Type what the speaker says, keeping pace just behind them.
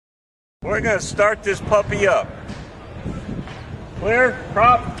We're going to start this puppy up. Clear?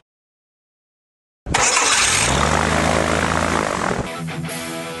 Prop.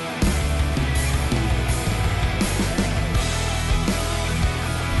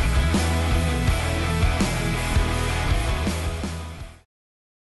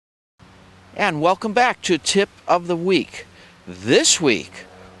 And welcome back to Tip of the Week. This week,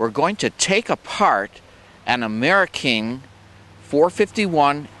 we're going to take apart an American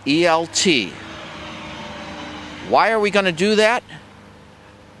 451 ELT. Why are we going to do that?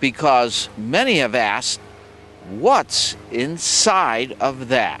 Because many have asked, what's inside of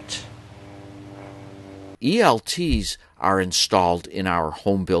that? ELTs are installed in our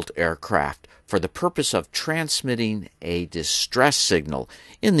home-built aircraft for the purpose of transmitting a distress signal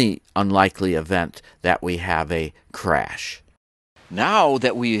in the unlikely event that we have a crash. Now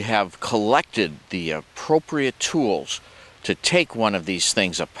that we have collected the appropriate tools to take one of these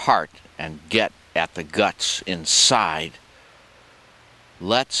things apart and get at the guts inside,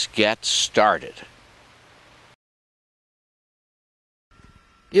 let's get started.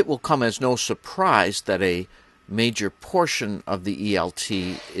 It will come as no surprise that a major portion of the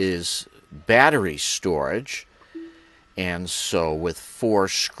ELT is battery storage, and so with 4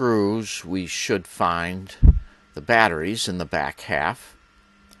 screws we should find the batteries in the back half.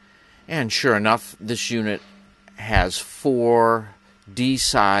 And sure enough, this unit has 4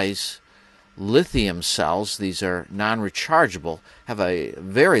 D-size lithium cells. These are non-rechargeable, have a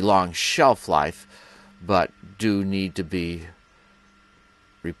very long shelf life, but do need to be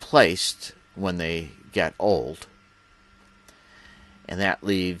replaced when they get old. And that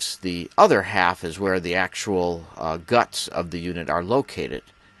leaves the other half is where the actual guts of the unit are located,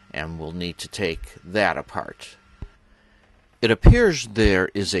 and we'll need to take that apart. It appears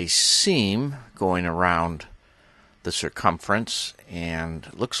there is a seam going around the circumference, and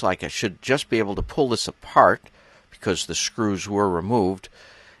it looks like I should just be able to pull this apart because the screws were removed.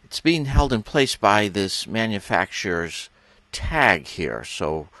 It's being held in place by this manufacturer's tag here,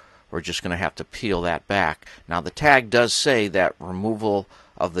 so we're just going to have to peel that back. Now the tag does say that removal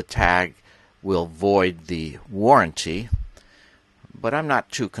of the tag will void the warranty, but I'm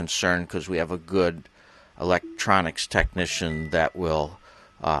not too concerned because we have a good electronics technician that will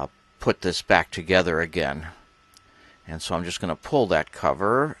put this back together again. And so I'm just going to pull that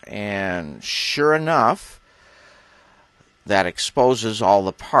cover, and sure enough, that exposes all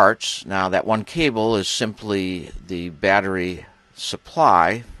the parts. Now that one cable is simply the battery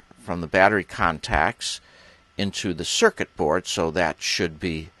supply from the battery contacts into the circuit board, so that should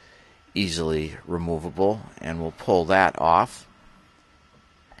be easily removable, and we'll pull that off.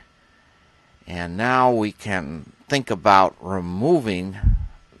 And now we can think about removing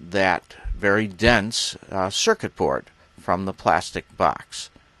that very dense circuit board from the plastic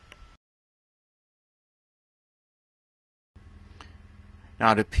box.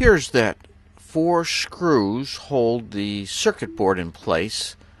 Now it appears that 4 screws hold the circuit board in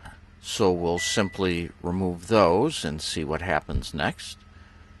place, so we'll simply remove those and see what happens next.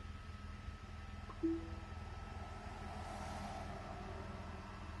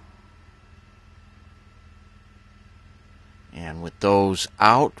 And with those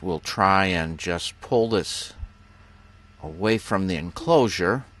out, we'll try and just pull this away from the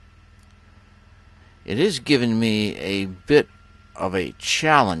enclosure. It is giving me a bit of a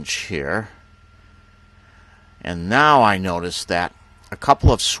challenge here. And now I notice that a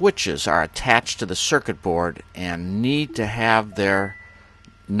couple of switches are attached to the circuit board and need to have their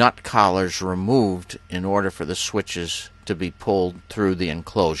nut collars removed in order for the switches to be pulled through the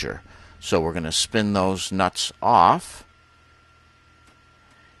enclosure. So we're going to spin those nuts off,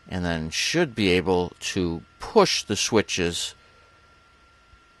 and then should be able to push the switches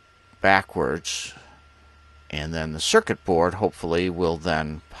backwards, and then the circuit board hopefully will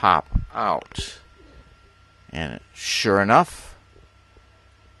then pop out. And sure enough,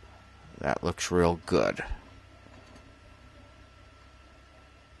 that looks real good.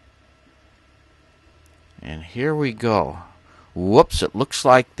 And here we go. Whoops, it looks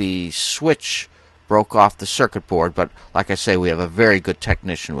like the switch broke off the circuit board, but like I say, we have a very good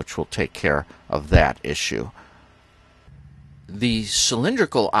technician which will take care of that issue. The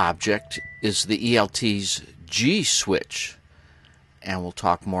cylindrical object is the ELT's G switch, and we'll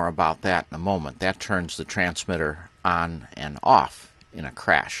talk more about that in a moment. That turns the transmitter on and off in a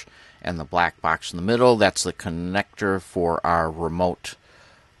crash. And the black box in the middle, that's the connector for our remote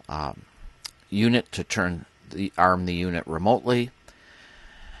unit to arm the unit remotely.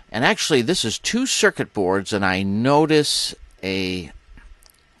 And actually, this is 2 circuit boards, and I notice a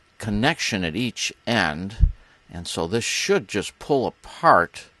connection at each end, and so this should just pull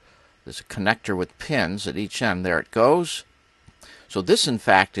apart There's a connector with pins at each end. There it goes. So this, in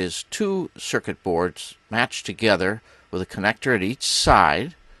fact, is two circuit boards matched together with a connector at each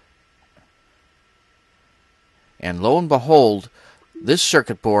side. And lo and behold, this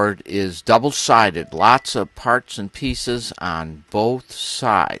circuit board is double-sided. Lots of parts and pieces on both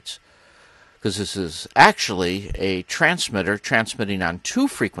sides. Because this is actually a transmitter transmitting on two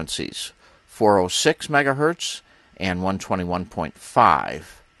frequencies, 406 megahertz and 121.5.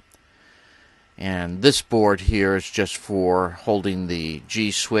 And this board here is just for holding the G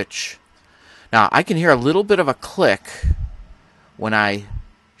switch. Now, I can hear a little bit of a click when I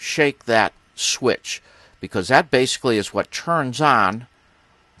shake that switch, because that basically is what turns on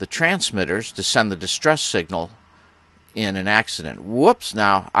the transmitters to send the distress signal in an accident. Whoops,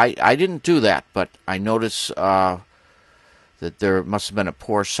 now, I didn't do that, but I notice that there must have been a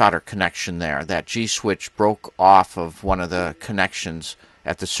poor solder connection there. That G switch broke off of one of the connections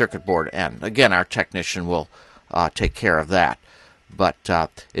at the circuit board end. Again, our technician will take care of that. But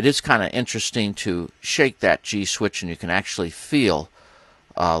it is kind of interesting to shake that G switch, and you can actually feel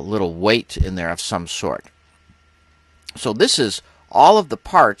a little weight in there of some sort. So this is all of the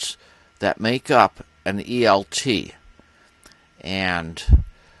parts that make up an ELT. And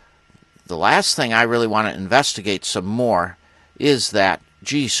the last thing I really want to investigate some more is that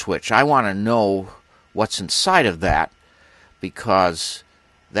G switch. I want to know what's inside of that, because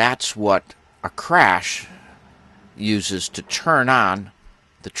that's what a crash uses to turn on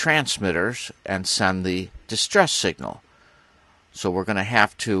the transmitters and send the distress signal. So we're going to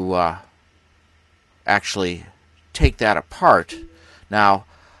have to actually take that apart. Now,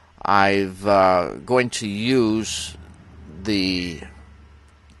 I'm going to use the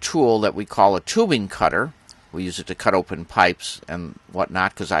tool that we call a tubing cutter. We use it to cut open pipes and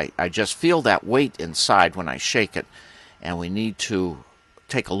whatnot, because I just feel that weight inside when I shake it, and we need to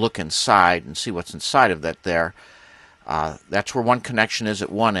take a look inside and see what's inside of that there. That's where one connection is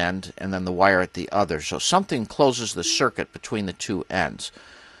at one end, and then the wire at the other. So something closes the circuit between the two ends.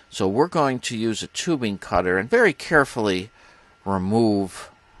 So we're going to use a tubing cutter and very carefully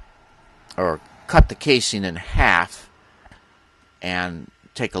remove or cut the casing in half and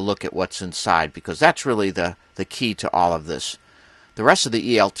take a look at what's inside, because that's really the key to all of this. The rest of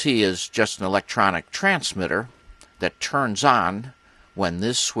the ELT is just an electronic transmitter that turns on when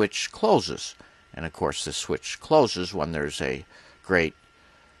this switch closes. And of course, this switch closes when there's a great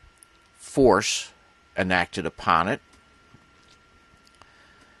force enacted upon it.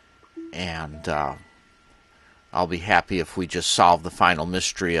 And I'll be happy if we just solve the final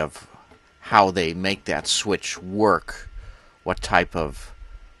mystery of how they make that switch work, what type of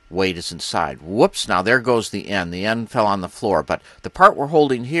weight is inside. Whoops, now there goes the end. The end fell on the floor. But the part we're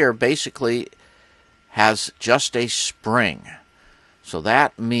holding here basically has just a spring. So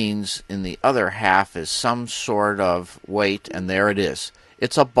that means in the other half is some sort of weight, and there it is.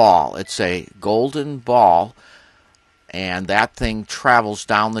 It's a ball. It's a golden ball, and that thing travels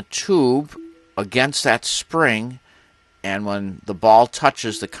down the tube against that spring, and when the ball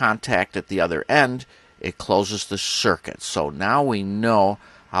touches the contact at the other end, it closes the circuit. So now we know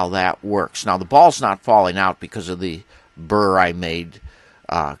how that works. Now the ball's not falling out because of the burr I made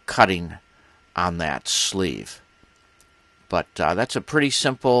cutting on that sleeve. But that's a pretty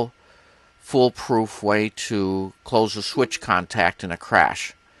simple, foolproof way to close a switch contact in a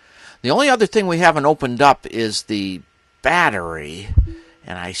crash. The only other thing we haven't opened up is the battery,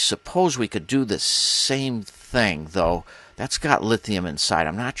 and I suppose we could do the same thing, though that's got lithium inside.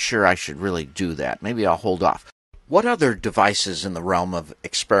 I'm not sure I should really do that. Maybe I'll hold off. What other devices in the realm of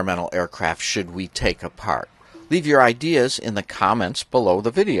experimental aircraft should we take apart? Leave your ideas in the comments below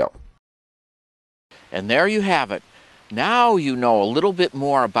the video. And there you have it. Now you know a little bit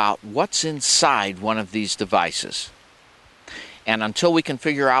more about what's inside one of these devices. And until we can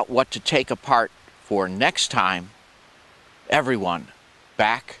figure out what to take apart for next time, everyone,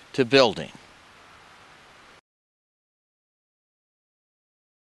 back to building.